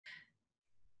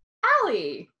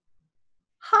Allie.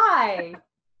 Hi.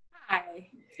 Hi.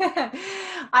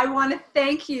 I want to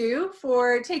thank you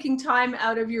for taking time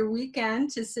out of your weekend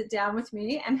to sit down with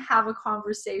me and have a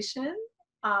conversation.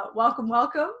 Welcome,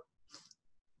 welcome.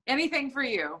 Anything for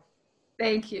you.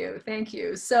 Thank you. Thank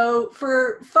you. So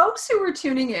for folks who are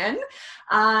tuning in,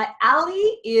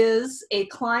 Allie is a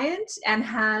client and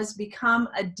has become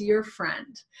a dear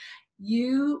friend.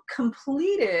 You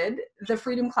completed the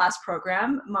Freedom Class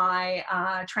program, my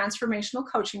transformational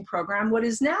coaching program, what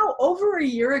is now over a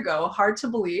year ago. Hard to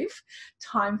believe.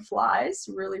 Time flies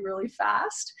really, really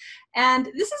fast. And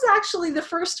this is actually the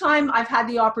first time I've had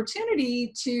the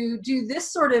opportunity to do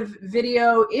this sort of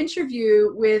video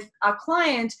interview with a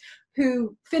client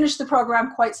who finished the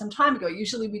program quite some time ago.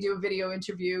 Usually we do a video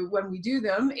interview when we do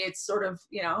them. It's sort of,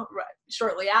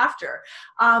 shortly after.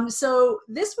 So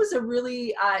this was a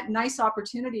really nice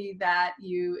opportunity that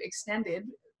you extended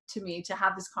to me to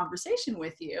have this conversation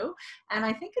with you. And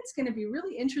I think it's going to be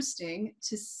really interesting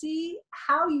to see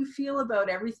how you feel about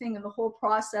everything and the whole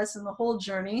process and the whole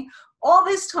journey all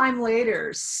this time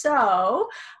later. So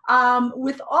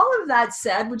with all of that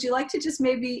said, would you like to just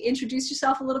maybe introduce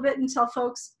yourself a little bit and tell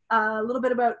folks a little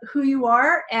bit about who you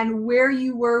are and where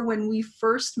you were when we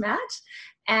first met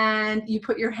and you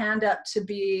put your hand up to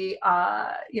be,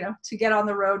 to get on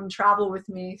the road and travel with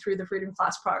me through the Freedom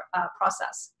Class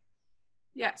process?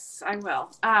 Yes, I will.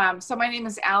 So my name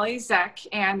is Allie Zeck,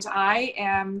 and I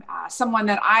am someone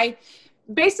that I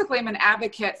basically am an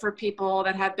advocate for people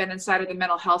that have been inside of the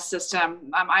mental health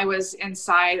system. I was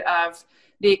inside of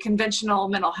the conventional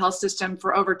mental health system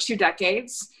for over 2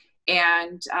 decades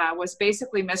and was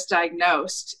basically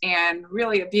misdiagnosed and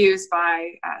really abused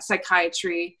by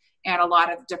psychiatry and a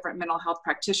lot of different mental health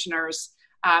practitioners,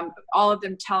 all of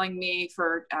them telling me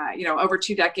for, over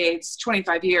 2 decades,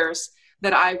 25 years,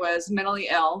 that I was mentally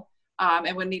ill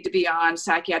and would need to be on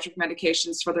psychiatric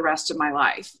medications for the rest of my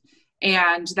life.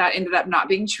 And that ended up not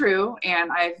being true.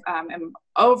 And I am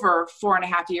over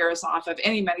 4.5 years off of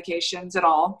any medications at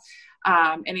all,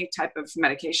 any type of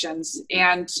medications,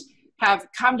 and have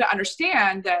come to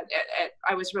understand that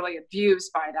I was really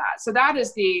abused by that. So that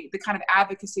is the kind of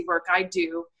advocacy work I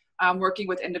do, working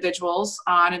with individuals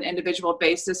on an individual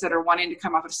basis that are wanting to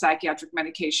come off of psychiatric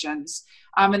medications.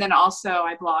 And then also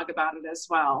I blog about it as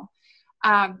well.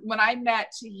 When I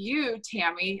met you,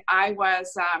 Tamie, I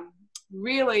was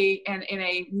really in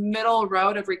a middle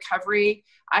road of recovery.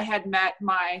 I had met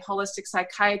my holistic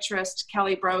psychiatrist,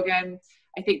 Kelly Brogan,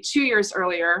 I think 2 years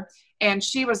earlier, and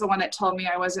she was the one that told me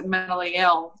I wasn't mentally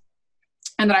ill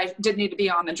and that I didn't need to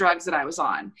be on the drugs that I was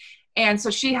on. And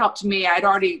so she helped me. I'd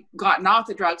already gotten off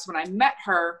the drugs when I met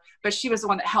her, but she was the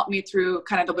one that helped me through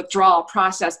kind of the withdrawal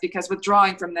process, because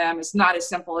withdrawing from them is not as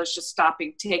simple as just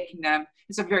stopping taking them.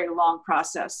 It's a very long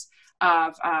process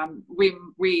of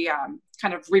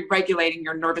kind of re-regulating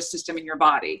your nervous system in your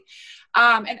body.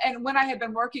 And when I had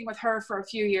been working with her for a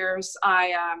few years,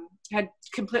 I had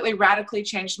completely radically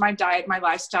changed my diet, my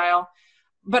lifestyle,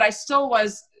 but I still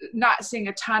was not seeing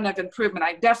a ton of improvement.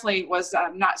 I definitely was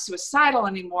not suicidal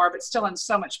anymore, but still in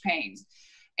so much pain.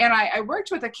 And I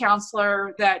worked with a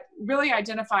counselor that really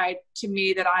identified to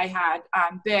me that I had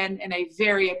been in a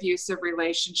very abusive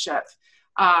relationship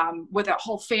with a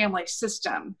whole family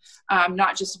system,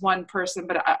 not just one person,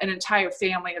 but an entire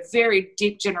family of very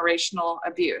deep generational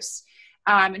abuse.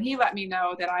 And he let me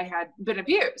know that I had been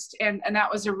abused. And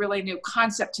that was a really new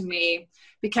concept to me,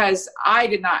 because I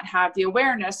did not have the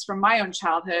awareness from my own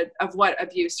childhood of what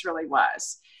abuse really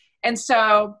was. And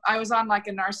so I was on like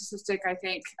a narcissistic, I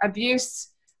think, abuse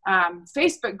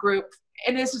Facebook group.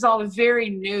 And this was all very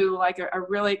new, like a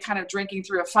really kind of drinking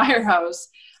through a fire hose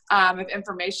of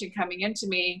information coming into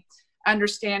me,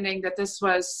 understanding that this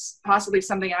was possibly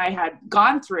something I had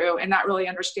gone through and not really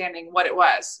understanding what it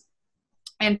was.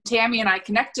 And Tamie and I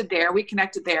connected there. We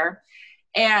connected there.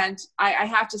 And I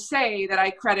have to say that I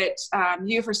credit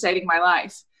you for saving my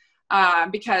life,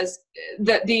 because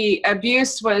the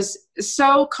abuse was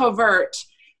so covert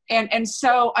and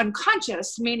so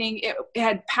unconscious, meaning it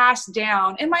had passed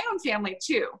down in my own family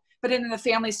too, but in the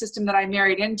family system that I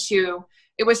married into,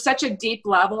 it was such a deep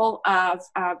level of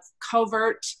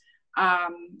covert,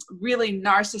 really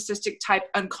narcissistic type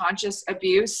unconscious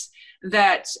abuse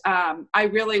that I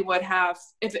really would have,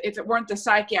 if it weren't the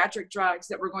psychiatric drugs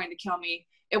that were going to kill me,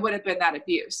 it would have been that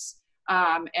abuse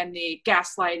and the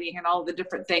gaslighting and all the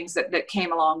different things that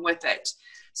came along with it.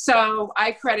 So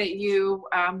I credit you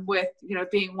with,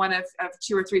 being one of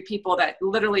 2 or 3 people that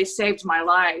literally saved my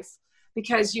life,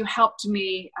 because you helped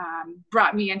me,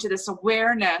 brought me into this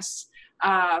awareness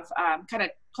of kind of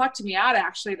plucked me out,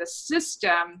 actually, the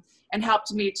system, and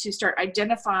helped me to start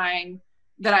identifying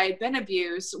that I had been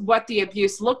abused, what the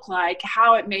abuse looked like,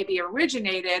 how it maybe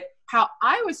originated, how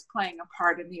I was playing a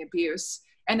part in the abuse,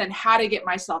 and then how to get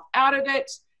myself out of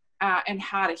it, and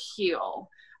how to heal.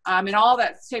 And all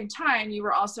that same time, you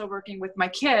were also working with my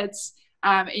kids,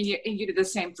 and you did the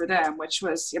same for them, which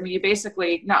was, I mean, you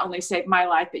basically not only saved my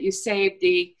life, but you saved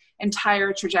the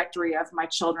entire trajectory of my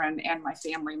children and my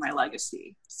family, my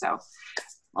legacy. So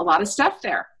a lot of stuff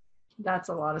there. That's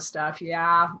a lot of stuff.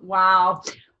 Yeah. Wow.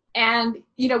 And,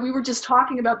 you know, we were just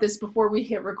talking about this before we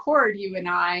hit record, you and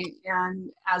I, and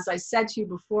as I said to you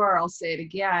before, I'll say it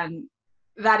again,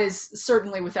 that is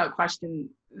certainly without question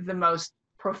the most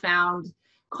profound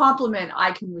compliment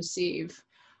I can receive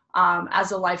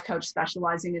as a life coach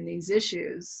specializing in these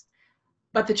issues.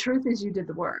 But the truth is you did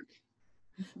the work.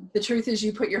 The truth is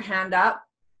you put your hand up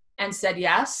and said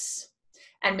yes,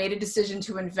 and made a decision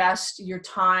to invest your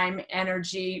time,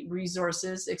 energy,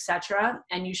 resources, etc.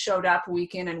 And you showed up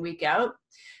week in and week out,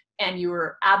 and you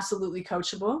were absolutely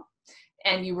coachable,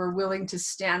 and you were willing to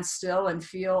stand still and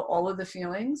feel all of the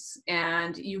feelings,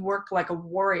 and you worked like a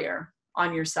warrior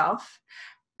on yourself,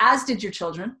 as did your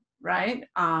children, right?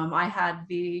 I had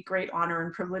the great honor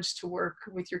and privilege to work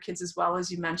with your kids as well, as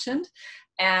you mentioned,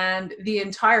 and the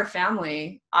entire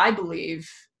family, I believe,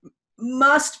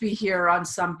 must be here on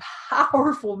some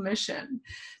powerful mission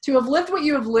to have lived what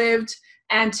you have lived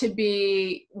and to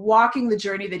be walking the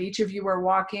journey that each of you are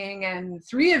walking. And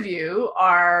three of you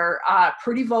are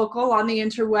pretty vocal on the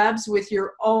interwebs with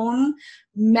your own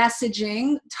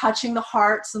messaging, touching the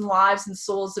hearts and lives and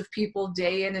souls of people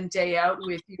day in and day out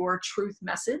with your truth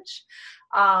message.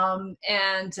 And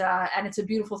it's a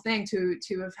beautiful thing to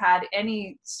have had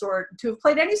to have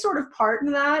played any sort of part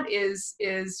in that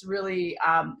is really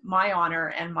my honor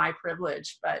and my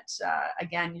privilege. But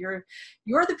again, you're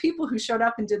the people who showed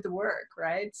up and did the work,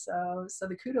 right? So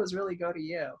the kudos really go to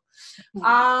you.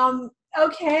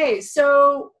 Okay,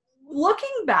 so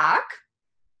looking back,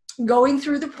 going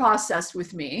through the process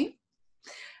with me,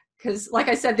 because like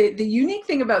I said, the unique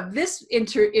thing about this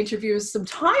interview is some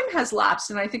time has lapsed,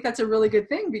 and I think that's a really good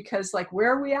thing, because like,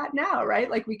 where are we at now,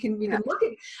 right? Like we can look at,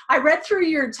 I read through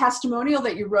your testimonial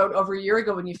that you wrote over a year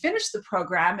ago when you finished the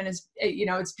program, and it's, you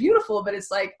know, it's beautiful, but it's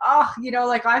like, oh, you know,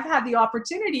 like I've had the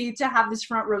opportunity to have this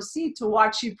front row seat to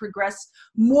watch you progress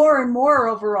more and more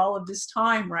over all of this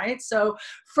time, right? So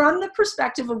from the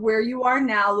perspective of where you are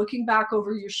now, looking back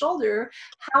over your shoulder,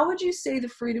 how would you say the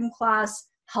Freedom Class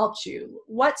helped you?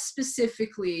 What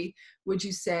specifically would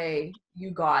you say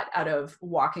you got out of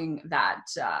walking that,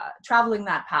 traveling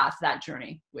that path, that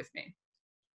journey with me?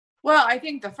 Well, I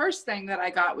think the first thing that I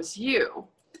got was you.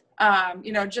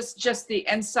 You know, just the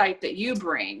insight that you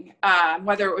bring,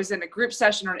 whether it was in a group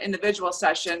session or an individual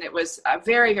session, it was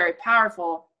very, very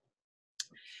powerful,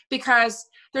 because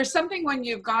there's something when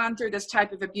you've gone through this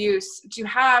type of abuse to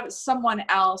have someone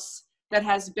else that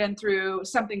has been through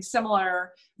something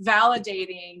similar,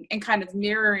 validating and kind of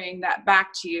mirroring that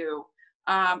back to you.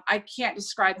 I can't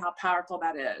describe how powerful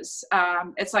that is.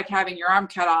 It's like having your arm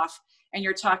cut off and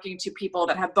you're talking to people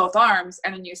that have both arms,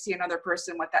 and then you see another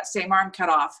person with that same arm cut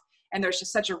off, and there's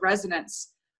just such a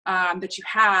resonance that you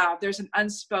have. There's an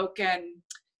unspoken,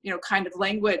 you know, kind of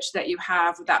language that you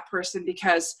have with that person,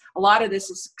 because a lot of this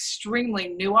is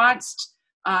extremely nuanced.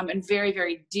 And very,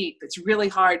 very deep. It's really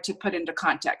hard to put into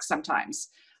context sometimes.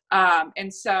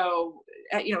 And so,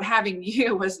 you know, having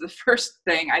you was the first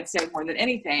thing I'd say more than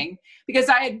anything, because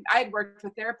I had worked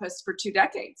with therapists for 2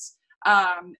 decades,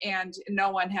 and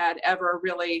no one had ever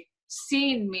really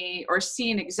seen me or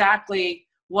seen exactly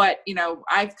what, you know,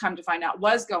 I've come to find out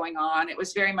was going on. It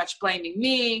was very much blaming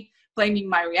me, blaming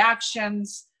my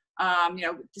reactions, you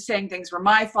know, saying things were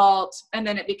my fault. And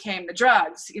then it became the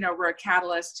drugs, you know, were a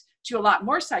catalyst to a lot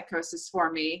more psychosis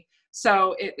for me.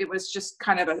 So it was just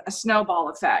kind of a snowball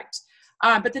effect.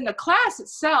 But then the class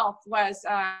itself was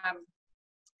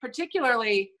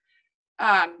particularly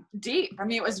deep. I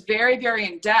mean, it was very, very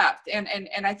in depth. And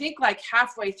I think like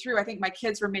halfway through, I think my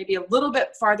kids were maybe a little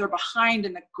bit farther behind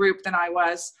in the group than I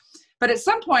was. But at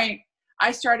some point,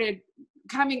 I started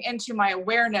coming into my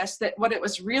awareness that what it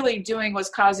was really doing was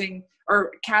causing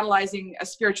or catalyzing a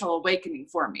spiritual awakening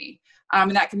for me.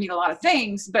 And that can mean a lot of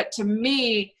things, but to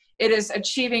me, it is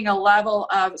achieving a level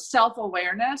of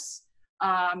self-awareness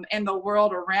in the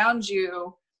world around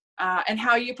you and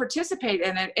how you participate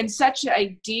in it in such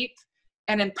a deep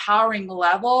and empowering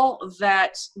level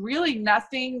that really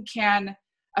nothing can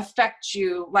affect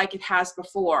you like it has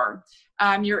before.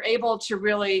 You're able to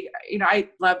really, you know, I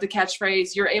love the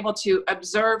catchphrase, you're able to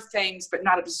observe things but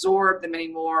not absorb them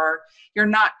anymore. You're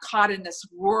not caught in this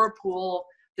whirlpool,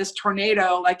 this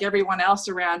tornado like everyone else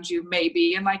around you may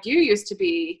be, and like you used to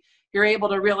be. you're able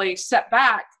to really step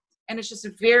back. And it's just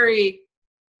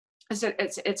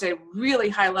it's a really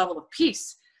high level of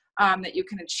peace that you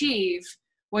can achieve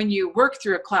when you work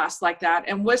through a class like that.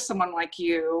 And with someone like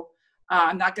you,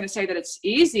 I'm not going to say that it's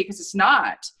easy, because it's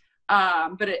not.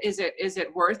 But is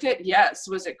it worth it? Yes.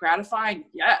 Was it gratifying?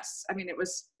 Yes. I mean, it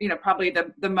was, probably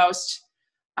the most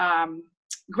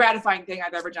gratifying thing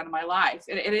I've ever done in my life.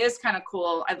 It is kind of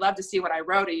cool. I'd love to see what I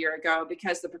wrote a year ago,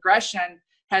 because the progression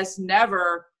has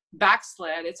never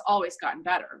backslid. It's always gotten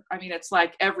better. I mean, it's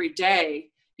like every day,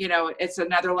 it's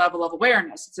another level of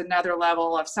awareness. It's another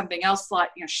level of something else, like,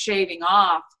 shaving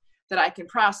off, that I can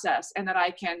process, and that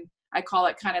I call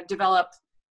it kind of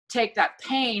take that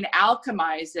pain,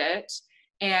 alchemize it,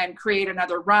 and create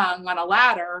another rung on a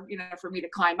ladder, for me to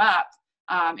climb up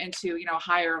into, a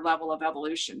higher level of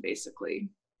evolution, basically.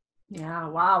 Yeah.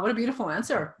 Wow. What a beautiful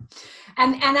answer.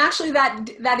 And actually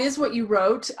that is what you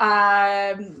wrote.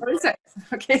 What is it?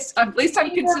 Okay. So at least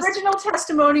I'm consistent. The original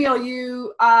testimonial,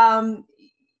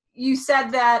 you said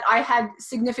that I had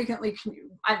significantly,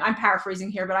 I'm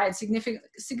paraphrasing here, but I had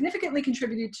significantly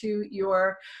contributed to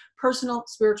your personal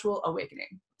spiritual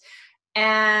awakening.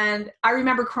 And I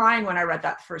remember crying when I read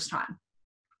that the first time.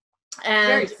 And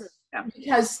very true. Yeah.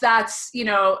 Because that's,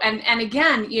 and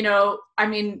again, I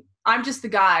mean, I'm just the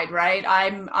guide, right?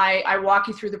 I walk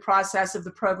you through the process of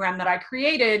the program that I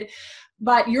created,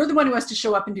 but you're the one who has to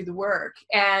show up and do the work.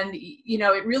 And,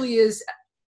 it really is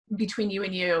between you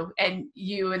and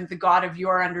the God of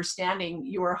your understanding,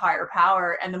 your higher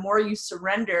power. And the more you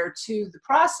surrender to the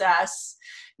process,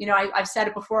 I've said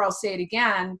it before, I'll say it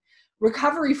again,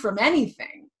 recovery from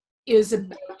anything is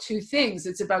about two things.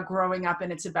 It's about growing up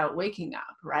and it's about waking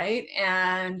up, right?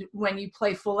 And when you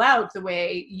play full out the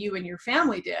way you and your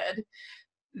family did,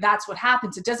 that's what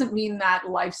happens. It doesn't mean that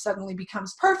life suddenly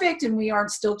becomes perfect and we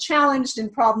aren't still challenged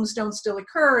and problems don't still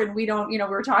occur and we don't, we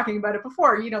were talking about it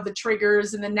before, the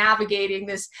triggers and the navigating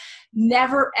this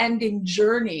never-ending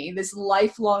journey, this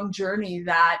lifelong journey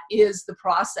that is the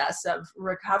process of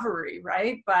recovery,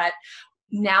 right? But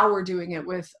now we're doing it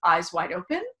with eyes wide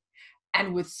open,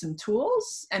 and with some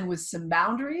tools and with some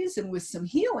boundaries and with some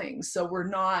healing. So we're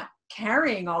not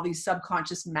carrying all these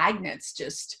subconscious magnets,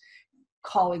 just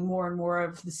calling more and more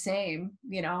of the same,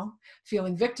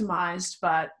 feeling victimized.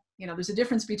 But, there's a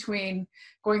difference between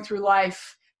going through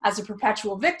life as a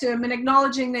perpetual victim and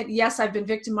acknowledging that, yes, I've been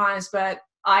victimized, but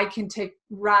I can take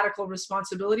radical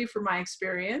responsibility for my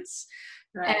experience.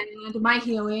 Right. And my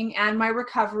healing and my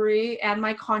recovery and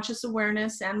my conscious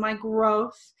awareness and my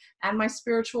growth and my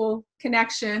spiritual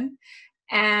connection,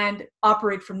 and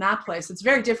operate from that place. It's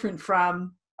very different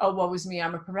from, oh, woe is me,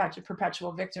 I'm a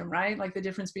perpetual victim, right? Like the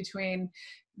difference between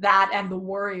that and the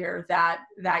warrior that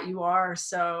you are.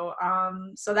 So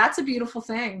so that's a beautiful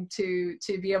thing to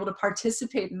be able to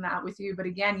participate in that with you. But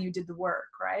again, you did the work,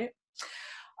 right?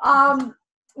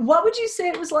 What would you say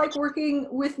it was like working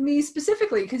with me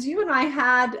specifically? Because you and I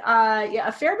had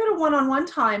a fair bit of one-on-one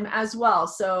time as well.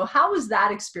 So how was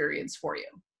that experience for you?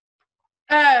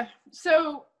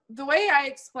 So the way I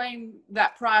explain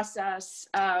that process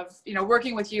of,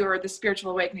 working with you, or the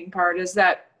spiritual awakening part, is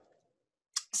that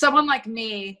someone like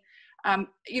me,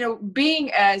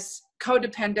 being as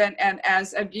codependent and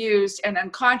as abused and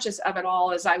unconscious of it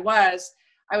all as I was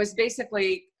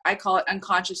basically, I call it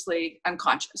unconsciously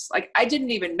unconscious. Like I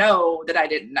didn't even know that I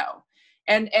didn't know.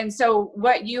 And so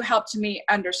what you helped me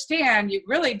understand, you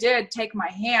really did take my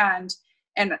hand,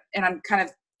 and I'm kind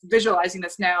of visualizing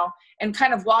this now, and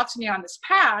kind of walked me on this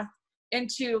path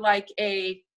into like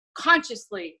a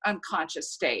consciously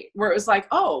unconscious state where it was like,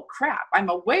 oh crap, I'm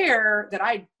aware that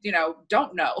I,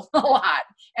 don't know a lot.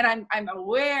 And I'm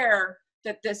aware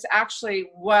that this actually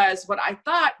was what I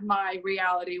thought my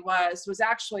reality was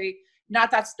actually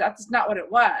not, that's not what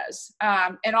it was.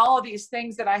 And all of these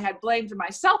things that I had blamed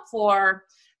myself for,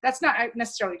 that's not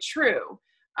necessarily true.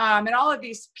 And all of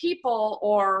these people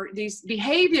or these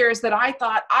behaviors that I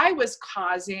thought I was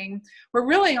causing were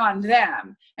really on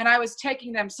them. And I was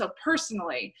taking them so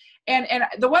personally. And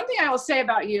the one thing I will say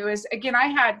about you is, again, I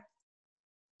had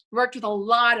worked with a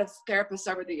lot of therapists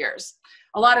over the years.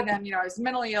 A lot of them, I was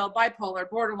mentally ill, bipolar,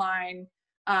 borderline,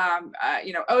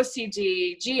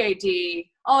 OCD, GAD,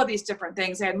 all of these different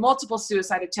things. I had multiple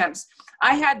suicide attempts.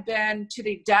 I had been to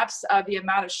the depths of the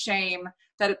amount of shame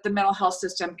that the mental health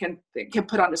system can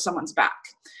put onto someone's back.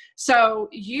 So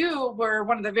you were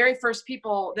one of the very first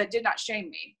people that did not shame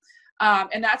me.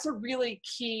 And that's a really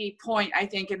key point, I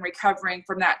think, in recovering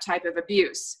from that type of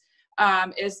abuse,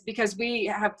 is because we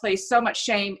have placed so much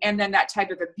shame, and then that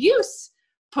type of abuse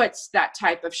puts that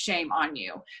type of shame on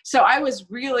you. So I was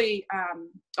really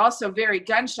also very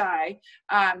gun shy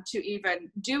to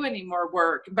even do any more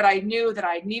work, but I knew that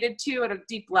I needed to at a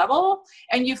deep level,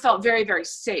 and you felt very, very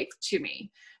safe to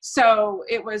me. So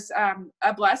it was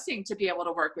a blessing to be able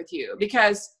to work with you,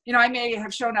 because, you know, I may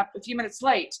have shown up a few minutes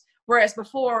late, whereas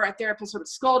before a therapist would have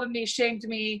scolded me, shamed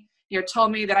me, you know,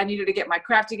 told me that I needed to get my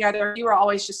crap together. You were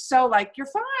always just so like, you're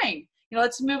fine, you know,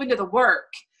 let's move into the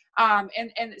work.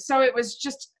 And so it was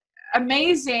just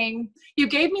amazing. You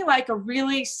gave me like a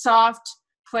really soft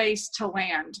place to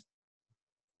land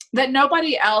that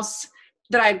nobody else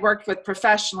that I'd worked with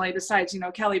professionally, besides, you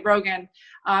know, Kelly Brogan,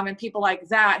 and people like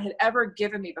that, had ever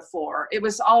given me before. It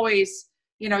was always,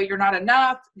 you know, you're not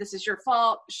enough, this is your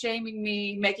fault, shaming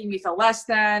me, making me feel less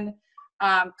than,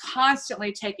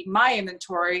 constantly taking my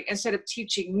inventory instead of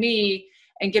teaching me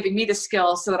and giving me the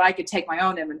skills so that I could take my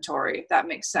own inventory, if that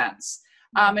makes sense.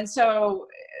 And so,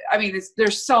 I mean,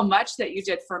 there's so much that you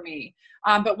did for me.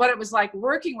 But what it was like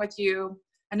working with you,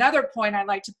 another point I'd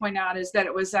like to point out is that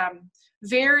it was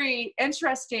very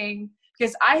interesting,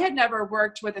 because I had never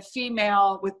worked with a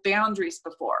female with boundaries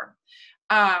before,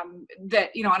 that,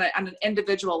 you know, on an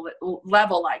individual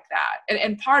level like that.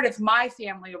 And part of my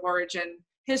family of origin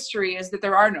history is that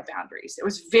there are no boundaries. It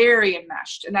was very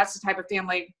enmeshed. And that's the type of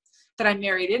family that I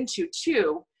married into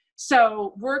too.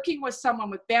 So working with someone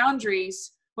with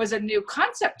boundaries was a new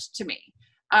concept to me.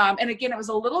 And again, it was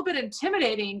a little bit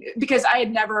intimidating because I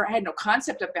had no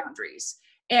concept of boundaries.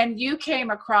 And you came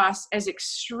across as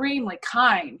extremely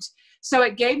kind. So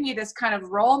it gave me this kind of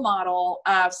role model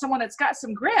of someone that's got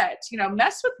some grit, you know,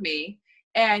 mess with me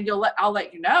and I'll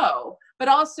let you know, but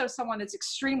also someone that's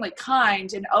extremely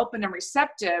kind and open and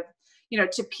receptive, you know,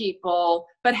 to people,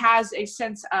 but has a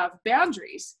sense of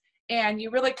boundaries. And you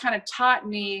really kind of taught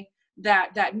me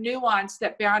that nuance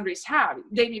that boundaries have.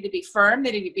 They need to be firm.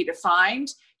 They need to be defined.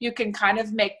 You can kind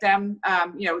of make them,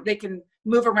 you know, they can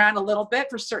move around a little bit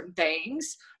for certain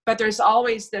things, but there's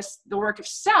always the work of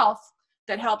self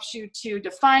that helps you to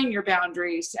define your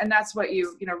boundaries. And that's what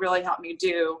you know, really helped me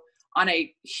do on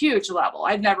a huge level.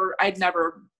 I'd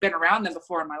never been around them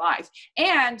before in my life.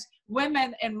 And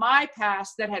women in my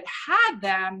past that had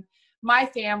them, my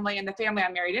family and the family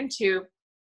I married into,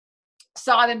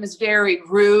 saw them as very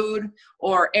rude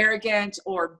or arrogant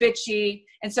or bitchy.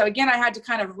 And so again, I had to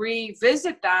kind of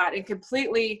revisit that and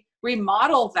completely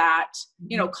remodel that,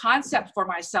 you know, concept for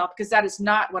myself, because that is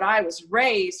not what I was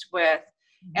raised with.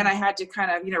 And I had to kind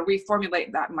of, you know,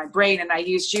 reformulate that in my brain. And I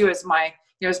used you as my,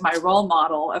 you know, as my role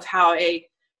model of how a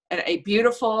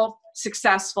beautiful,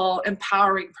 successful,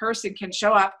 empowering person can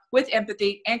show up with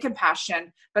empathy and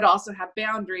compassion, but also have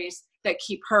boundaries that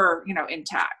keep her, you know,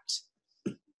 intact.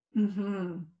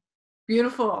 Mm-hmm.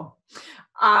 Beautiful.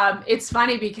 It's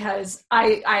funny because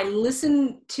I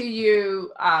listened to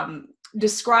you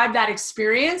describe that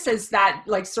experience as that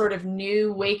like sort of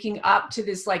new waking up to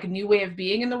this like new way of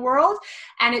being in the world.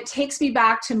 And it takes me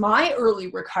back to my early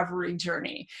recovery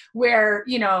journey where,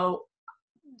 you know,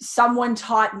 someone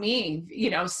taught me, you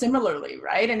know, similarly,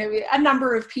 right? And a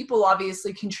number of people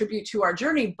obviously contribute to our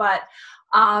journey, but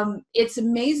it's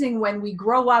amazing when we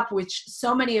grow up, which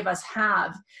so many of us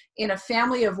have, in a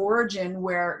family of origin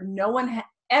where no one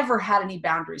ever had any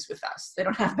boundaries with us. They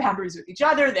don't have boundaries with each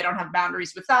other. They don't have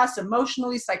boundaries with us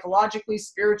emotionally, psychologically,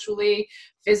 spiritually,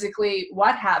 physically,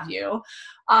 what have you.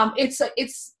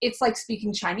 It's like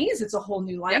speaking Chinese. It's a whole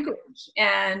new language.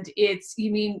 And it's, you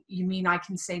mean I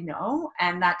can say no,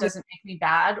 and that doesn't make me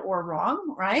bad or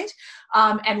wrong, right?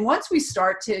 And once we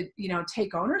start to, you know,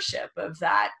 take ownership of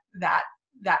that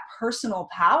personal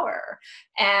power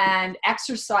and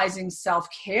exercising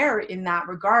self-care in that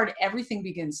regard, everything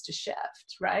begins to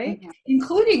shift, right? Mm-hmm.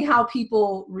 Including how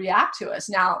people react to us.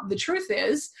 Now, the truth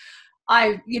is,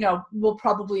 I, you know, will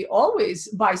probably always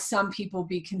by some people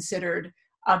be considered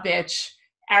a bitch,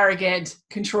 arrogant,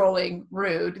 controlling,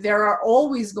 rude. There are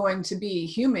always going to be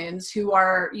humans who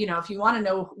are, you know, if you want to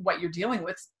know what you're dealing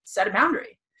with, set a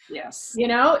boundary. Yes. You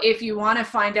know, if you want to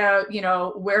find out, you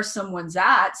know, where someone's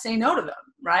at, say no to them,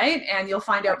 right? And you'll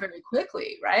find out very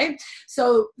quickly, right?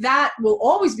 So that will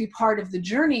always be part of the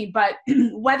journey, but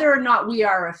whether or not we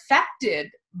are affected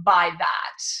by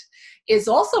that is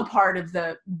also part of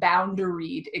the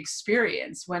boundaried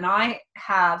experience. When I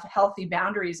have healthy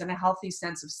boundaries and a healthy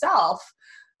sense of self,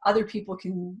 other people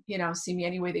can, you know, see me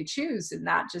any way they choose, and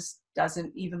that just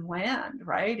doesn't even land,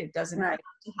 right? It doesn't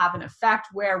have an effect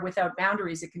where without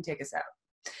boundaries, it can take us out.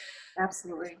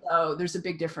 Absolutely. So there's a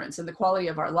big difference in the quality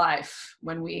of our life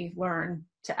when we learn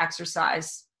to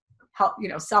exercise, you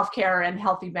know, self-care and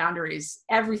healthy boundaries.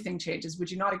 Everything changes.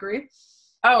 Would you not agree?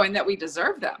 Oh, and that we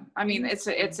deserve them. I mean,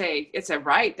 Mm-hmm. it's a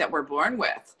right that we're born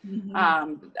with.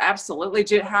 Mm-hmm. Absolutely,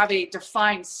 to have a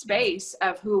defined space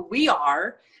of who we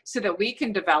are, so that we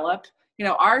can develop,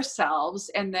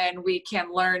 ourselves, and then we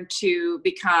can learn to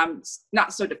become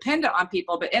not so dependent on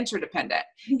people, but interdependent.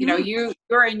 Mm-hmm.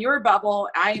 You're in your bubble,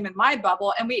 I am in my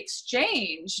bubble, and we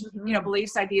exchange, Mm-hmm.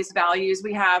 beliefs, ideas, values.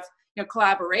 We have,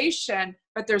 collaboration,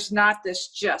 but there's not this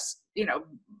just,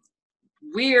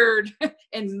 weird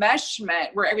enmeshment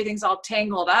where everything's all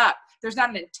tangled up. There's not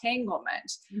an entanglement.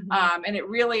 Mm-hmm. And it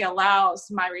really allows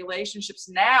my relationships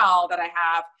now that I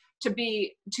have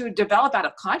to develop out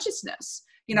of consciousness.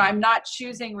 I'm not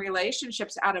choosing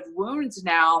relationships out of wounds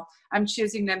now. I'm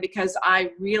choosing them because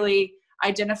I really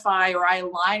identify, or I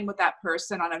align with that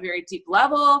person on a very deep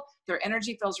level. Their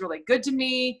energy feels really good to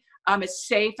me. It's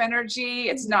safe energy.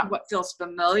 It's not what feels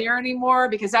familiar anymore,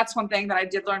 because that's one thing that I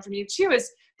did learn from you too,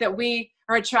 is that we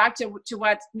are attracted to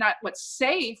what's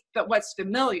safe, but what's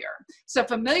familiar. So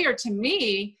familiar to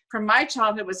me from my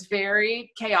childhood was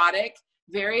very chaotic,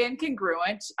 very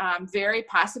incongruent, very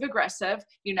passive aggressive.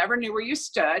 You never knew where you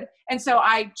stood. And so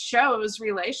I chose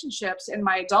relationships in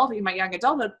my young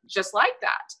adulthood, just like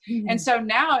that. Mm-hmm. And so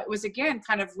now it was, again,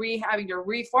 kind of having to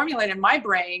reformulate in my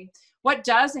brain, what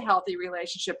does a healthy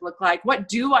relationship look like? What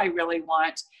do I really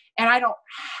want? And I don't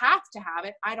have to have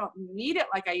it. I don't need it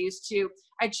like I used to.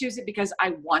 I choose it because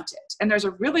I want it. And there's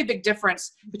a really big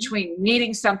difference between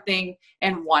needing something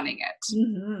and wanting it.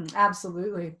 Mm-hmm.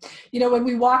 Absolutely. When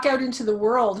we walk out into the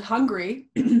world hungry,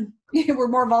 we're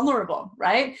more vulnerable,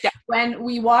 right? Yeah. When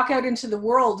we walk out into the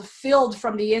world filled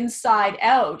from the inside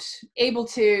out, able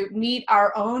to meet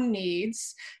our own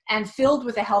needs and filled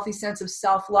with a healthy sense of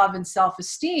self-love and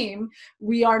self-esteem,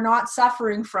 we are not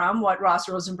suffering from what Ross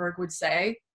Rosenberg would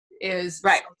say is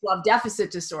right. self-love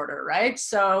deficit disorder, right?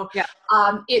 So yeah.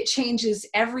 It changes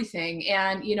everything.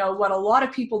 And what a lot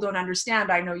of people don't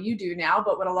understand, I know you do now,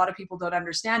 but what a lot of people don't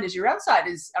understand is your outside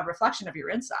is a reflection of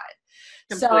your inside.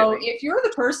 Completely. So if you're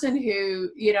the person who,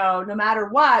 no matter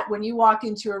what, when you walk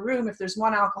into a room, if there's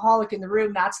one alcoholic in the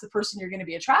room, that's the person you're going to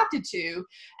be attracted to.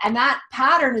 And that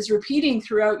pattern is repeating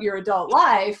throughout your adult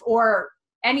life, or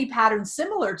any pattern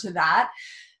similar to that,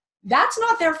 that's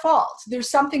not their fault.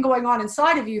 There's something going on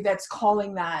inside of you that's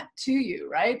calling that to you,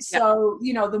 right? Yep. So,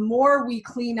 the more we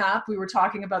clean up, we were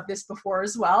talking about this before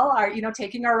as well, are,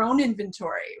 taking our own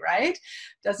inventory, right?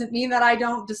 Doesn't mean that I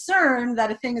don't discern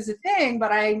that a thing is a thing,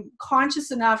 but I'm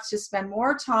conscious enough to spend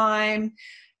more time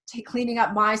cleaning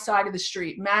up my side of the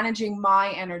street, managing my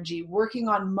energy, working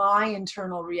on my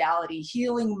internal reality,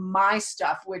 healing my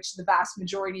stuff, which the vast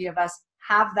majority of us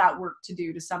have that work to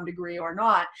do to some degree or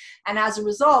not. And as a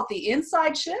result, the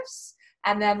inside shifts,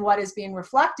 and then what is being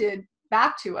reflected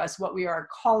back to us, what we are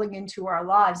calling into our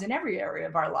lives in every area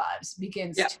of our lives,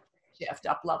 begins to shift,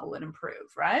 up level, and improve,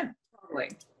 right? Totally.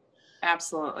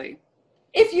 Absolutely.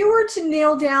 If you were to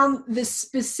nail down the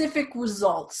specific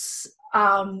results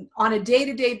on a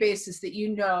day-to-day basis that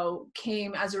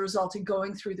came as a result of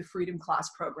going through the Freedom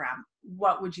Class program,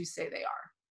 what would you say they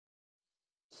are?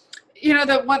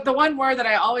 The one word that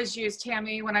I always use,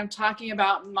 Tammy, when I'm talking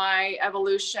about my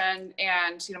evolution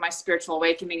and, my spiritual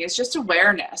awakening, is just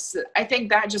awareness. I think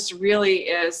that just really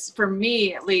is, for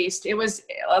me at least, it was,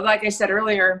 like I said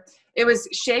earlier, it was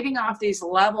shaving off these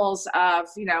levels of,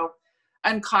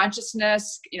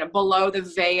 unconsciousness, below the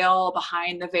veil,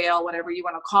 behind the veil, whatever you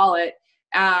want to call it,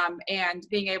 and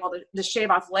being able to shave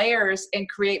off layers and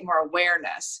create more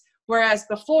awareness. Whereas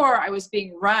before, I was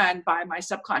being run by my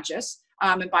subconscious,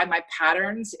 and by my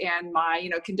patterns and my,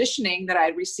 conditioning that I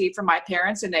had received from my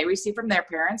parents and they received from their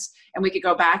parents. And we could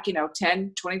go back,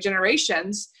 10, 20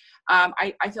 generations.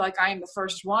 I feel like I am the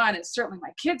first one, and certainly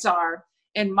my kids are,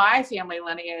 in my family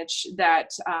lineage that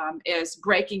is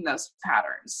breaking those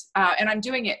patterns. And I'm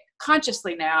doing it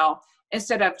consciously now,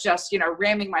 instead of just,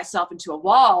 ramming myself into a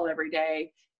wall every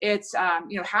day. It's,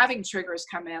 having triggers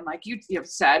come in, like you've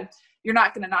said, I'm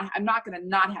not going to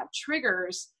not have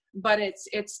triggers, but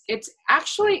it's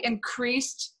actually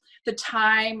increased the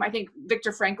time. I think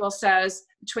Viktor Frankl says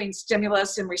between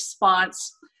stimulus and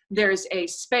response, there's a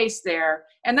space there.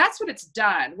 And that's what it's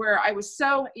done, where I was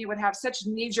would have such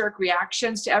knee-jerk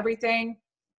reactions to everything.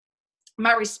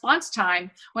 My response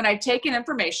time, when I take in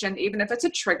information, even if it's a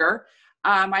trigger,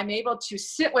 I'm able to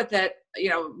sit with it,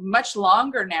 much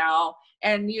longer now,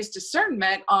 and use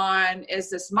discernment on, is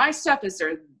this my stuff? Is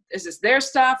this their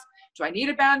stuff? Do I need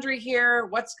a boundary here?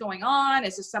 What's going on?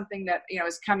 Is this something that,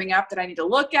 is coming up that I need to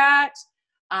look at?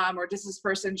 Or does this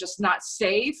person just not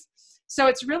safe? So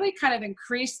it's really kind of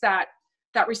increased that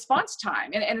response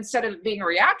time. And instead of it being a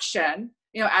reaction,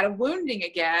 out of wounding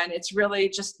again. It's really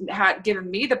just given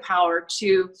me the power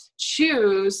to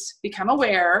choose, become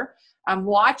aware,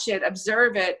 watch it,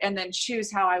 observe it, and then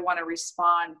choose how I want to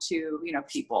respond to,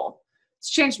 people. It's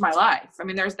changed my life. I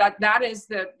mean, that is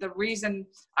the reason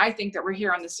I think that we're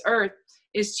here on this earth,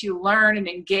 is to learn and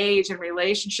engage in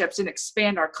relationships and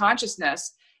expand our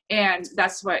consciousness. And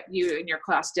that's what you in your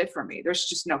class did for me. There's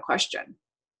just no question.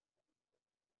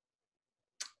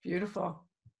 Beautiful.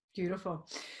 Beautiful.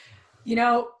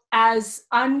 As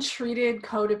untreated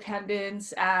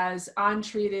codependents, as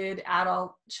untreated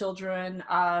adult children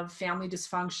of family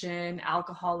dysfunction,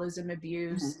 alcoholism,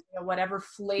 abuse, whatever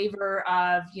flavor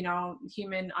of,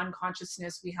 human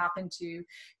unconsciousness we happen to,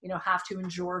 have to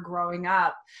endure growing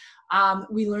up,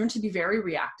 we learn to be very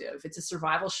reactive. It's a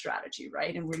survival strategy,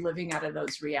 right? And we're living out of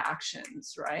those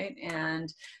reactions, right?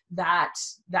 And that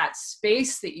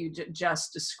space that you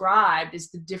just described is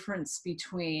the difference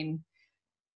between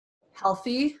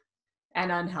healthy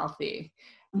and unhealthy.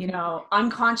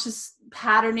 Unconscious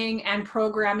patterning and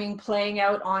programming playing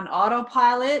out on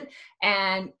autopilot,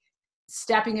 and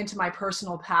stepping into my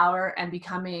personal power and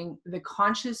becoming the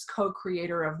conscious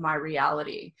co-creator of my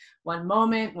reality. One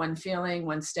moment, one feeling,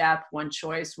 one step, one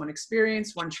choice, one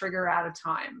experience, one trigger at a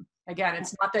time. Again,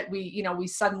 it's not that we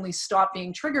suddenly stop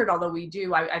being triggered, although we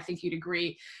do. I think you'd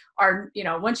agree.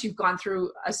 Once you've gone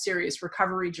through a serious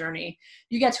recovery journey,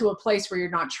 you get to a place where you're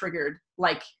not triggered,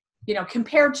 like,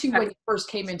 compared to when you first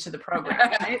came into the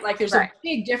program, right? Like there's a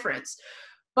big difference.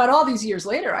 But all these years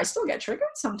later, I still get triggered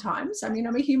sometimes. I mean,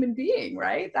 I'm a human being,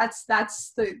 right? That's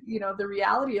the, the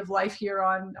reality of life here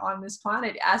on this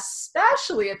planet,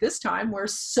 especially at this time where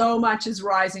so much is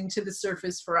rising to the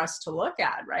surface for us to look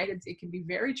at, right? It can be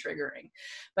very triggering.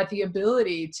 But the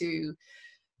ability to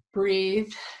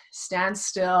breathe, stand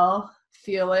still,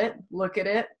 feel it, look at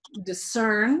it,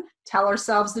 discern, tell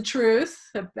ourselves the truth,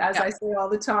 as I say all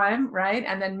the time, right?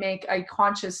 And then make a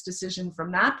conscious decision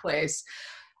from that place.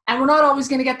 And we're not always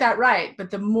going to get that right, but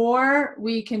the more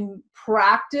we can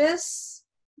practice,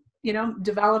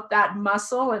 develop that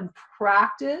muscle and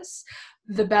practice,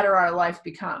 the better our life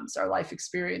becomes, our life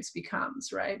experience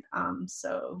becomes, right?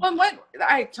 Well,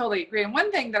 I totally agree. And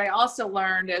one thing that I also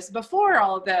learned is, before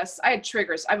all of this, I had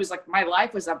triggers. I was like, my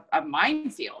life was a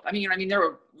minefield. I mean, there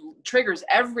were triggers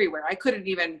everywhere. I couldn't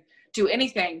even do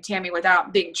anything, Tamie,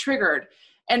 without being triggered.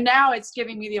 And now it's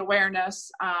giving me the awareness,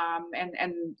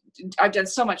 and I've done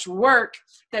so much work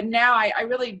that now I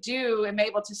really am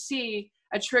able to see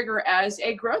a trigger as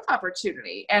a growth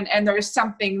opportunity. And there's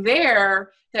something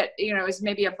there that, is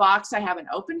maybe a box I haven't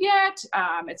opened yet.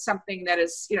 It's something that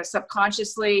is,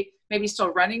 subconsciously maybe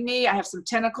still running me. I have some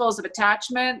tentacles of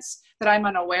attachments that I'm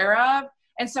unaware of.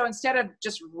 And so instead of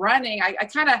just running, I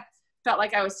kind of felt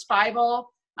like I was Fievel,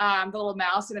 the little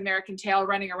mouse in American Tail,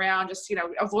 running around, just,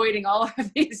 avoiding all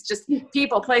of these just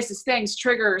people, places, things,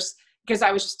 triggers, because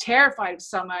I was just terrified of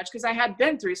so much, because I had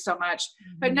been through so much.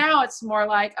 But now it's more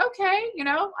like, okay,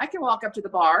 I can walk up to the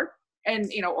bar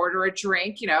and, order a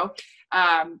drink,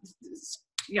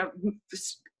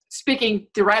 speaking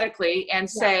theoretically, and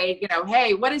say,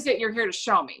 hey, what is it you're here to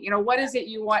show me? What is it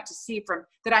you want to see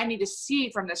that I need to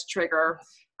see from this trigger,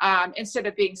 instead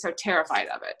of being so terrified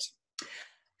of it.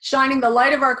 Shining the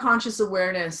light of our conscious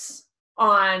awareness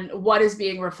on what is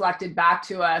being reflected back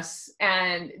to us,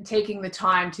 and taking the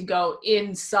time to go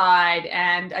inside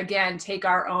and, again, take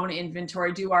our own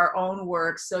inventory, do our own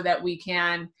work, so that we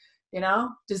can,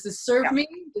 does this serve me?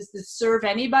 Does this serve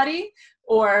anybody?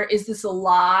 Or is this a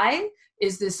lie?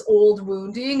 Is this old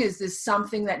wounding? Is this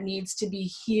something that needs to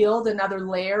be healed? Another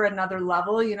layer, another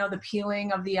level, the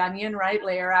peeling of the onion, right?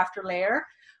 Layer after layer.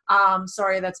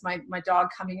 Sorry, that's my dog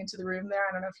coming into the room there.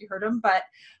 I don't know if you heard him, but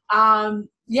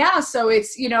so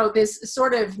it's, this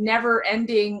sort of never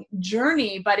ending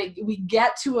journey, but we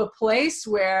get to a place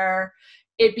where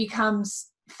it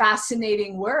becomes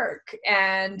fascinating work,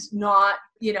 and not,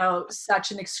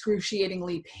 such an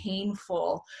excruciatingly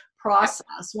painful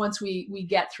process once we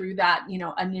get through that,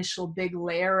 initial big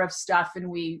layer of stuff, and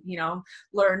we,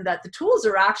 learn that the tools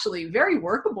are actually very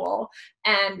workable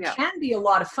and can be a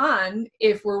lot of fun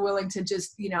if we're willing to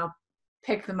just,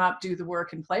 pick them up, do the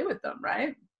work, and play with them,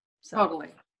 right? So, totally.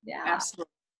 Yeah.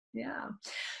 Absolutely. Yeah.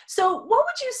 So what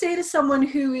would you say to someone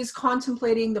who is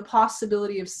contemplating the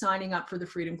possibility of signing up for the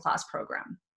Freedom Class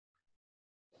program?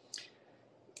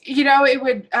 It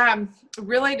would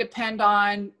really depend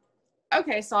on,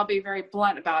 okay, so I'll be very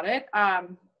blunt about it.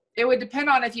 It would depend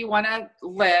on if you want to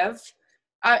live,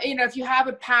 if you have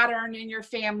a pattern in your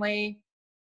family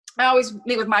I always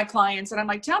meet with my clients and I'm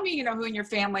like, tell me, who in your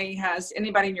family has,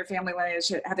 anybody in your family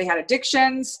lineage, have they had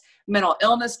addictions, mental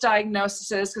illness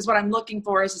diagnoses? Because what I'm looking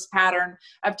for is this pattern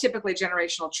of typically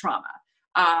generational trauma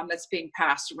that's being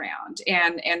passed around.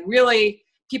 And really,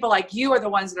 people like you are the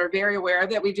ones that are very aware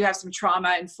of it. We do have some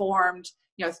trauma informed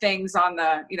things on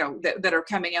the, that are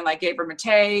coming in, like Gabriel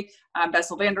Maté,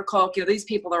 Bessel van der Kolk. These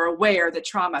people are aware that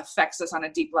trauma affects us on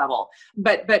a deep level.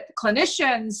 But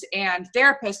clinicians and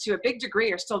therapists, to a big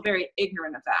degree, are still very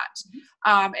ignorant of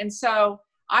that. And so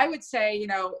I would say,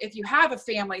 if you have a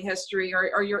family history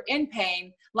or you're in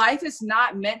pain, life is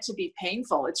not meant to be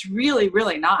painful. It's really,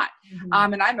 really not.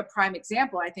 Mm-hmm. And I'm a prime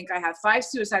example. I think I have 5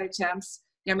 suicide attempts,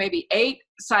 maybe 8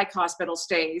 psych hospital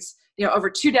stays,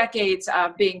 over 2 decades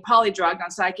of being polydrugged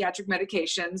on psychiatric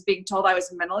medications, being told I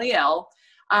was mentally ill.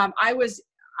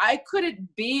 I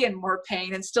couldn't be in more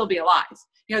pain and still be alive.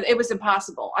 It was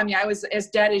impossible. I mean, I was as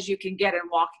dead as you can get and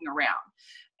walking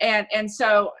around. And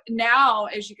so now,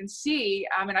 as you can see,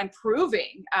 and I'm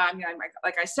proving,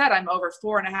 like I said, I'm over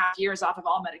 4.5 years off of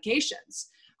all medications.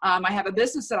 I have a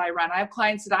business that I run. I have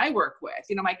clients that I work with.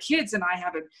 My kids and I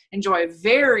enjoy a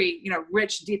very,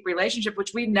 rich, deep relationship,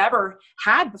 which we never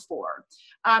had before.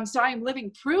 So I am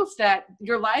living proof that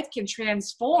your life can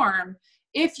transform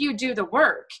if you do the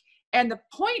work. And the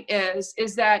point is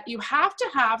that you have to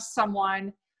have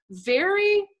someone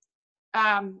very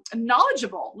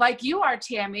knowledgeable, like you are,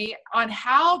 Tamie, on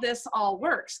how this all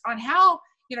works, on how,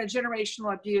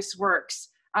 generational abuse works.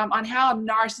 On how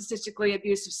narcissistically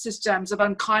abusive systems of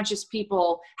unconscious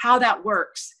people, how that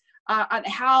works, on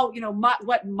how,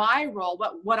 what my role,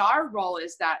 what our role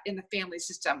is that in the family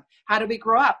system. How did we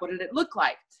grow up? What did it look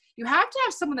like? You have to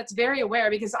have someone that's very aware,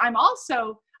 because I'm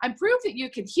proof that you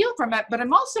can heal from it, but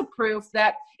I'm also proof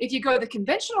that if you go the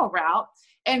conventional route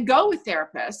and go with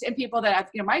therapists and people that have,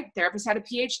 my therapist had a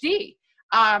PhD,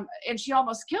 and she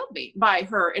almost killed me by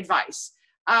her advice.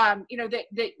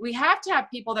 That we have to have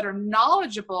people that are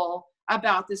knowledgeable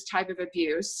about this type of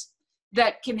abuse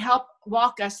that can help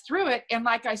walk us through it. And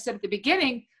like I said at the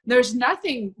beginning, there's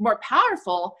nothing more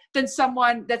powerful than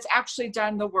someone that's actually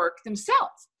done the work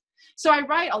themselves. So I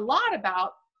write a lot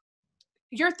about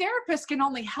your therapist can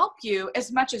only help you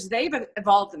as much as they've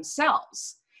evolved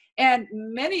themselves. And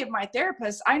many of my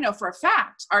therapists, I know for a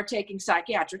fact, are taking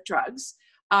psychiatric drugs.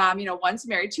 One's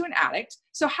married to an addict.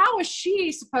 So how was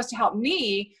she supposed to help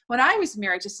me when I was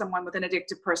married to someone with an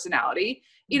addictive personality,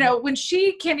 when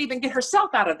she can't even get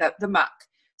herself out of the muck?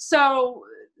 So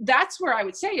that's where I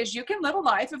would say is you can live a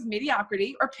life of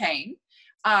mediocrity or pain,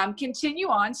 continue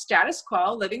on status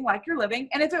quo, living like you're living.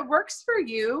 And if it works for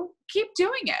you, keep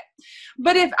doing it.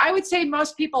 But if I would say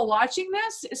most people watching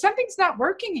this, something's not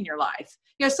working in your life.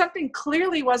 Something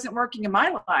clearly wasn't working in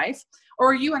my life,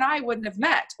 or you and I wouldn't have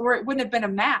met, or it wouldn't have been a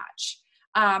match.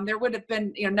 There would have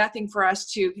been, nothing for us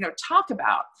to, talk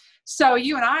about. So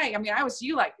you and I was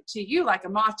like a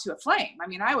moth to a flame.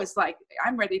 I was like,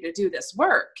 I'm ready to do this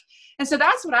work. And so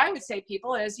that's what I would say,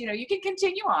 people, is, you can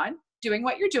continue on doing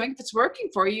what you're doing if it's working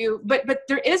for you, but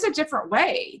there is a different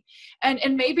way.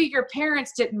 And maybe your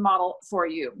parents didn't model for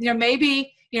you.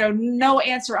 Maybe, no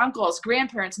aunts or uncles,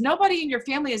 grandparents, nobody in your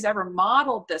family has ever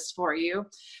modeled this for you,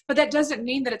 but that doesn't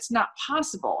mean that it's not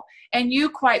possible. And you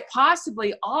quite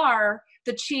possibly are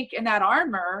the chink in that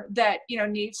armor that,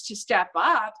 needs to step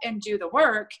up and do the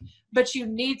work, but you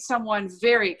need someone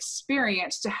very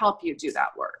experienced to help you do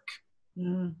that work.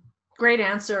 Great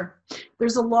answer.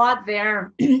 There's a lot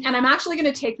there. And I'm actually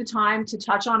going to take the time to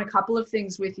touch on a couple of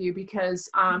things with you because,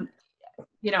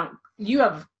 you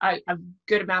have a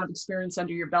good amount of experience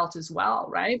under your belt as well,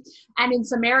 right? And in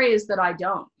some areas that I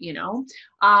don't,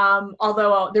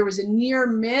 although there was a near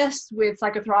miss with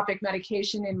psychotropic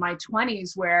medication in my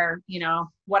 20s where,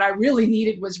 what I really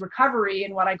needed was recovery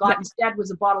and what I got instead was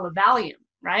a bottle of Valium,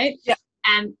 right? Yeah.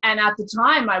 And at the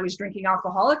time I was drinking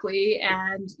alcoholically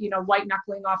and, white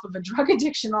knuckling off of a drug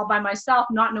addiction all by myself,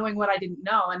 not knowing what I didn't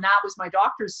know. And that was my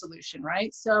doctor's solution,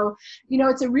 right? So,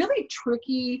 it's a really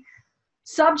tricky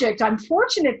subject. I'm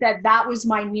fortunate that was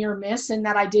my near miss and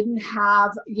that I didn't have,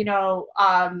 we all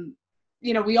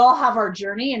have our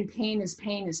journey and pain is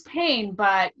pain,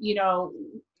 but,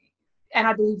 and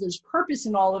I believe there's purpose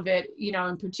in all of it,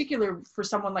 in particular for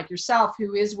someone like yourself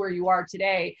who is where you are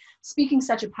today, speaking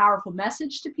such a powerful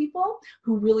message to people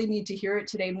who really need to hear it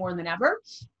today more than ever.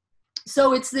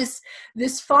 So it's this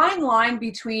fine line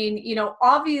between,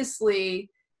 obviously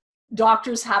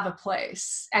doctors have a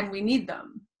place and we need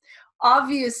them.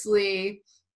 Obviously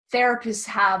therapists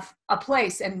have a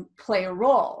place and play a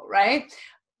role, right?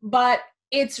 But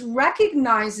it's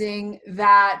recognizing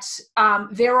that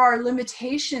there are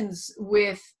limitations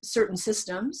with certain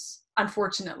systems,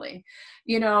 unfortunately.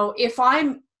 If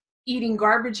I'm eating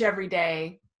garbage every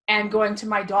day and going to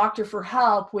my doctor for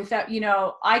help without,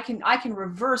 I can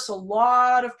reverse a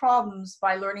lot of problems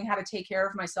by learning how to take care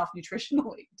of myself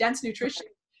nutritionally. Dense nutrition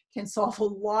can solve a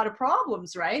lot of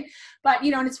problems, right? But,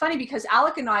 and it's funny because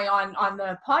Alec and I on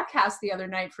the podcast the other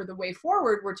night for the Way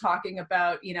Forward, we're talking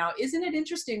about, isn't it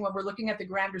interesting when we're looking at the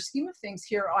grander scheme of things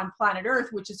here on planet Earth,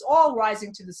 which is all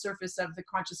rising to the surface of the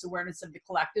conscious awareness of the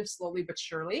collective slowly but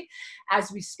surely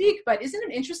as we speak. But isn't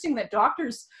it interesting that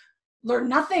doctors learn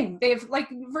nothing? They have like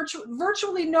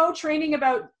virtually no training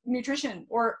about nutrition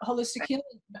or holistic healing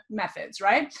methods,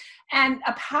 right? And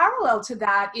a parallel to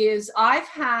that is I've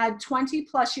had 20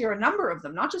 plus year, a number of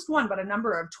them, not just one, but a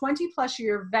number of 20 plus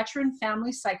year veteran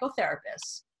family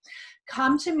psychotherapists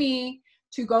come to me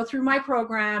to go through my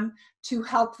program to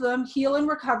help them heal and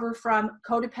recover from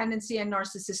codependency and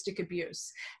narcissistic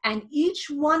abuse. And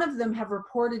each one of them have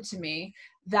reported to me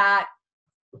that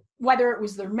whether it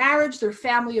was their marriage, their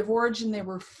family of origin, they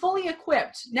were fully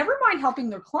equipped, never mind helping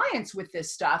their clients with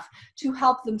this stuff, to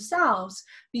help themselves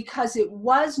because it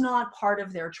was not part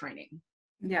of their training.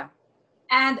 Yeah.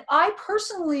 And I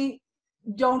personally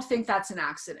don't think that's an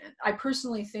accident. I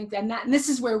personally think that, and this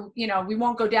is where, we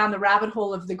won't go down the rabbit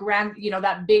hole of the grand,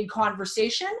 that big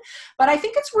conversation, but I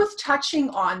think it's worth touching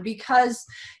on because,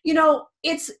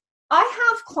 I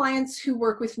have clients who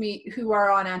work with me who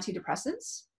are on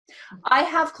antidepressants. I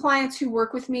have clients who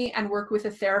work with me and work with a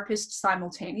therapist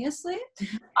simultaneously.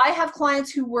 I have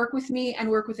clients who work with me and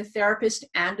work with a therapist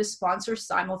and a sponsor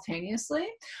simultaneously.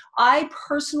 I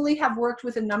personally have worked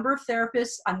with a number of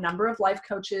therapists, a number of life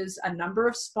coaches, a number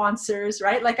of sponsors,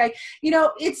 right? Like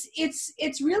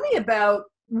it's really about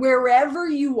wherever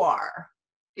you are.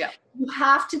 Yeah. You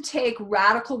have to take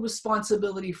radical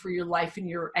responsibility for your life and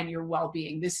your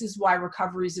well-being. This is why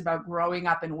recovery is about growing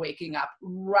up and waking up.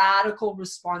 Radical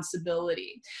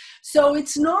responsibility. So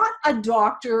it's not a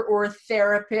doctor or a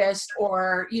therapist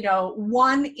or,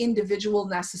 one individual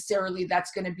necessarily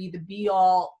that's going to be the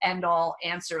be-all, end-all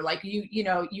answer. Like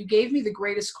you gave me the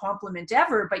greatest compliment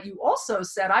ever, but you also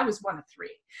said I was one of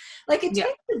three. Like it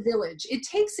takes a village. It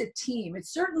takes a team. It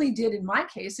certainly did in my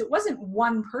case. It wasn't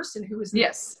one person who was the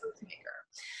maker.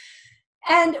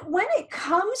 And when it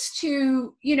comes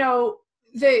to,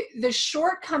 the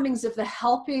shortcomings of the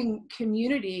helping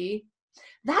community,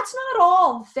 that's not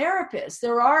all therapists.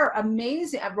 There are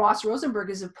amazing, Ross Rosenberg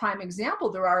is a prime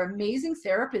example. There are amazing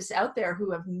therapists out there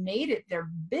who have made it their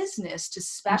business to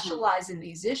specialize in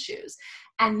these issues.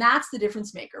 And that's the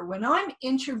difference maker. When I'm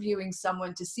interviewing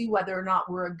someone to see whether or not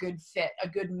we're a good fit, a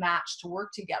good match to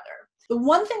work together, the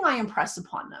one thing I impress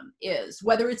upon them is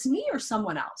whether it's me or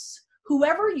someone else,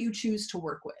 whoever you choose to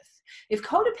work with, if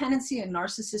codependency and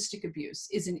narcissistic abuse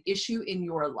is an issue in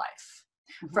your life,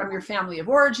 from your family of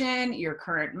origin, your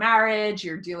current marriage,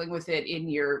 you're dealing with it in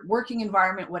your working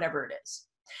environment, whatever it is,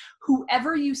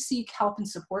 whoever you seek help and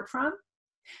support from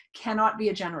cannot be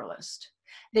a generalist.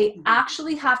 They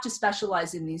actually have to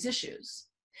specialize in these issues.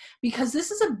 Because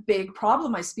this is a big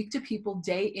problem. I speak to people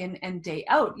day in and day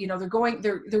out. They're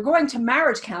going to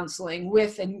marriage counseling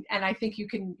with, and I think you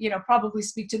can, probably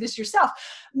speak to this yourself,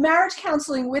 marriage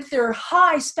counseling with their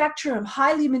high spectrum,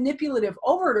 highly manipulative,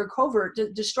 overt or covert,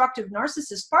 destructive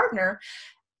narcissist partner.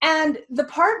 And the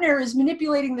partner is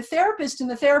manipulating the therapist and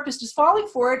the therapist is falling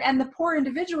for it. And the poor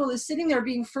individual is sitting there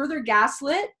being further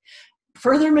gaslit,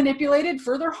 further manipulated,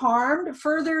 further harmed,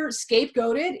 further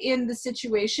scapegoated in the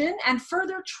situation, and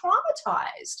further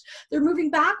traumatized. They're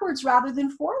moving backwards rather than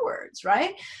forwards,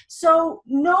 right? So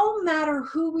no matter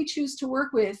who we choose to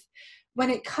work with, when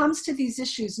it comes to these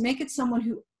issues, make it someone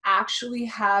who actually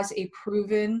has a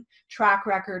proven track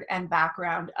record and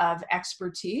background of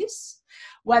expertise,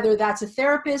 whether that's a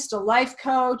therapist, a life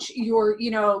coach, you're,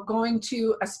 going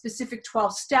to a specific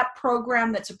 12-step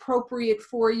program that's appropriate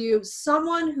for you,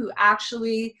 someone who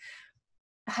actually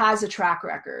has a track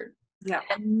record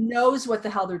and knows what the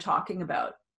hell they're talking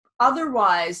about.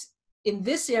 Otherwise, in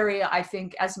this area, I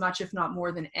think as much, if not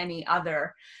more than any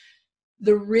other,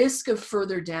 the risk of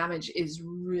further damage is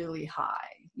really high.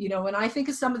 When I think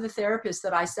of some of the therapists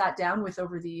that I sat down with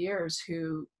over the years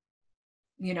who,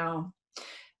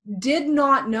 did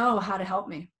not know how to help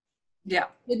me. Yeah.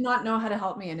 Did not know how to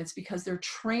help me. And it's because their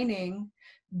training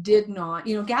did not,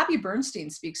 Gabby Bernstein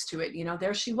speaks to it.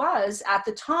 There she was at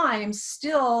the time,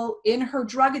 still in her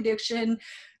drug addiction,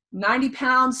 90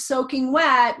 pounds soaking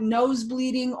wet, nose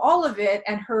bleeding, all of it.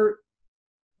 And her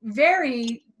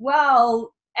very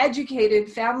well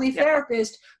educated family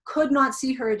therapist could not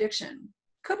see her addiction.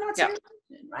 Could not see her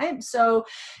addiction, right? So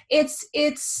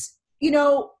it's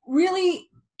really,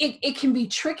 it can be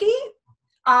tricky.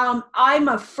 I'm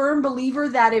a firm believer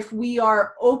that if we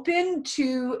are open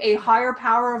to a higher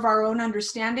power of our own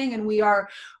understanding, and we are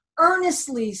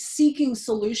earnestly seeking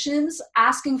solutions,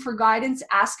 asking for guidance,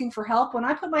 asking for help. When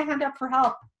I put my hand up for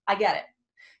help, I get it.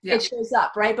 Yeah. It shows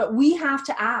up, right? But we have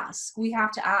to ask. We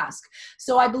have to ask.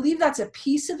 So I believe that's a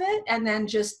piece of it. And then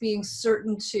just being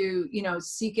certain to,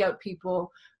 seek out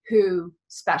people who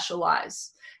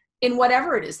specialize in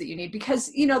whatever it is that you need.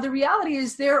 Because, the reality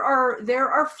is there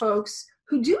are folks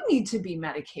who do need to be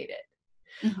medicated.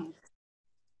 Mm-hmm.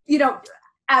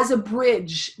 As a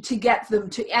bridge to get them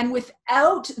to, and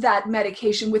without that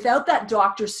medication, without that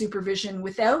doctor supervision,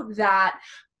 without that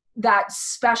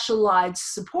specialized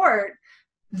support,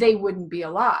 they wouldn't be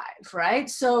alive, right?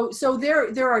 So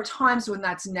there are times when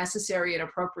that's necessary and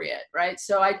appropriate, right?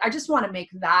 So I just want to make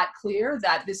that clear,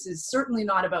 that this is certainly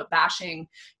not about bashing,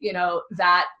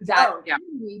 that, oh, yeah.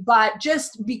 But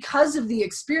just because of the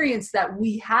experience that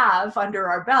we have under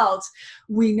our belt,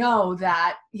 we know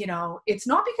that, it's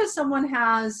not because someone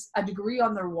has a degree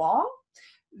on their wall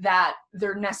that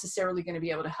they're necessarily going to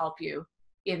be able to help you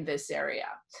in this area.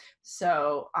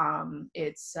 So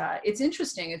it's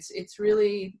interesting. It's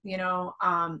really,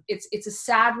 it's a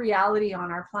sad reality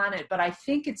on our planet, but I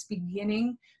think it's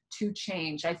beginning to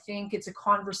change. I think it's a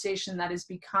conversation that has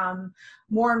become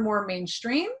more and more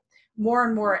mainstream, more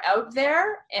and more out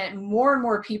there, and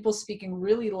more people speaking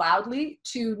really loudly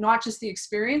to not just the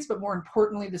experience, but more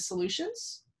importantly, the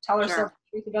solutions. Tell ourselves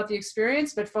the truth about the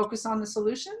experience, but focus on the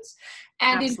solutions.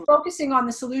 And Absolutely. In focusing on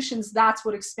the solutions, that's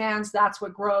what expands, that's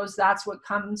what grows, that's what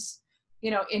comes,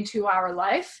 into our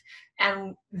life.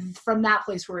 And from that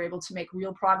place, we're able to make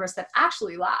real progress that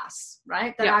actually lasts,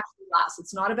 right? That actually lasts.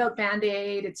 It's not about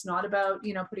Band-Aid. It's not about,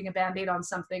 putting a Band-Aid on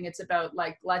something. It's about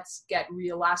let's get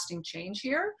real lasting change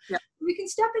here. Yeah. We can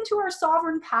step into our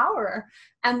sovereign power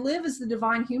and live as the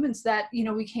divine humans that,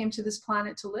 we came to this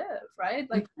planet to live, right?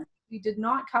 We did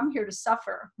not come here to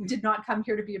suffer. We did not come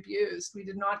here to be abused. We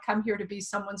did not come here to be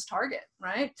someone's target,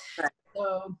 right?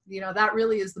 So, that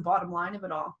really is the bottom line of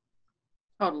it all.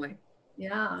 Totally.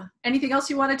 Yeah. Anything else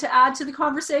you wanted to add to the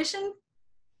conversation?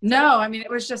 No, I mean, it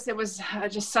was just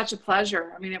such a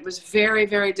pleasure. I mean, it was very,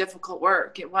 very difficult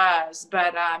work. It was,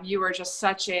 but you were just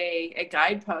such a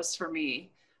guidepost for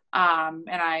me. And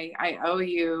I owe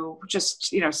you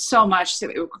just, so much.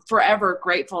 Forever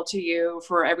grateful to you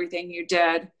for everything you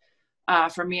did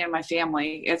for me and my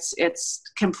family. It's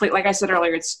complete. Like I said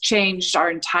earlier, it's changed our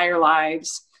entire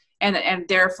lives. And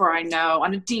therefore I know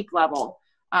on a deep level,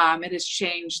 it has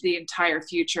changed the entire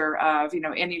future of,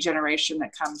 any generation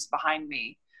that comes behind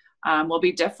me will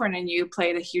be different. And you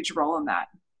played a huge role in that.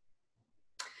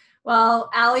 Well,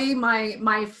 Allie,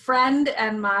 my friend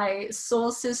and my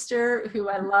soul sister, who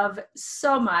I love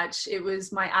so much, it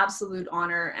was my absolute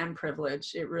honor and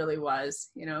privilege. It really was.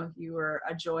 You were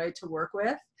a joy to work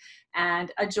with,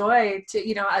 and a joy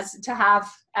to, to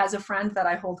have as a friend that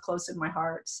I hold close in my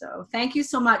heart. So thank you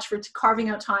so much for carving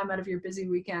out time out of your busy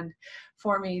weekend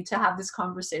for me to have this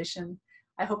conversation.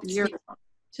 I hope it's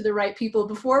to the right people.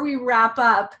 Before we wrap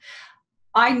up,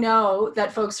 I know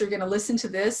that folks are going to listen to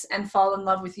this and fall in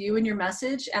love with you and your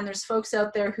message. And there's folks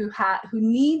out there who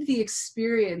need the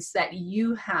experience that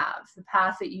you have, the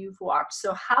path that you've walked.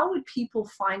 So how would people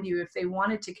find you if they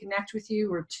wanted to connect with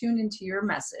you or tune into your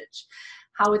message?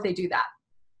 How would they do that?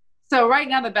 So right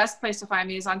now, the best place to find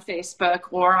me is on Facebook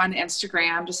or on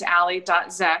Instagram, just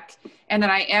allie.zek. And then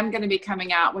I am going to be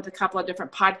coming out with a couple of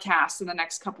different podcasts in the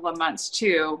next couple of months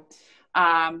too.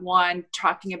 One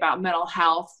talking about mental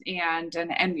health and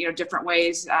different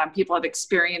ways people have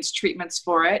experienced treatments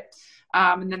for it.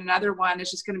 And then another one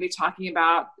is just going to be talking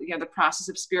about, the process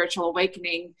of spiritual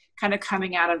awakening, kind of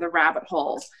coming out of the rabbit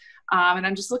hole. And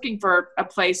I'm just looking for a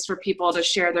place for people to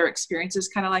share their experiences,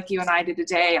 kind of like you and I did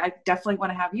today. I definitely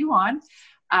want to have you on.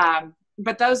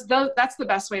 But that's the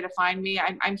best way to find me.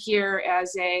 I'm here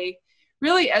as a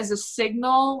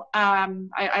signal.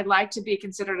 I'd like to be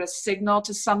considered a signal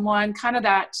to someone, kind of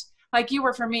that, like you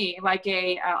were for me, like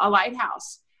a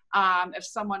lighthouse. If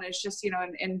someone is just,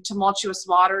 in tumultuous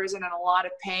waters and in a lot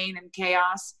of pain and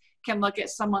chaos, can look at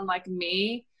someone like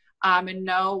me and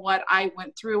know what I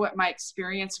went through, what my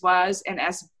experience was, and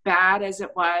as bad as it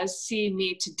was, see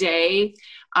me today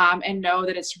and know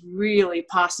that it's really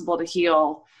possible to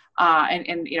heal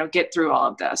and get through all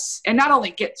of this. And not only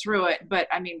get through it, but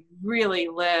really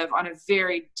live on a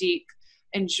very deep,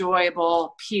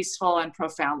 enjoyable, peaceful, and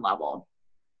profound level.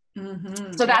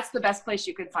 So that's the best place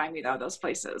you could find me, though, those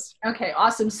places. Okay,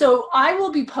 awesome. So I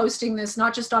will be posting this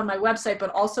not just on my website, but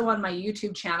also on my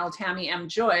YouTube channel, Tamie M.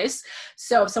 Joyce.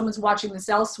 So if someone's watching this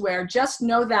elsewhere, just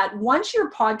know that once your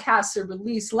podcasts are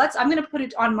released, I'm going to put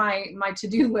it on my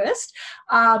to-do list.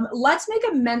 Let's make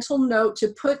a mental note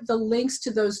to put the links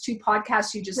to those 2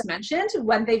 podcasts you just mentioned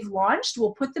when they've launched.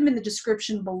 We'll put them in the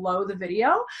description below the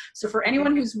video. So for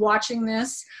anyone who's watching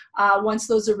this, once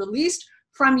those are released,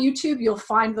 from YouTube, you'll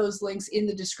find those links in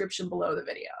the description below the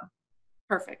video.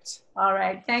 Perfect. All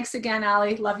right. Thanks again,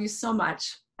 Allie. Love you so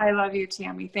much. I love you,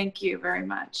 Tamie. Thank you very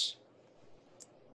much.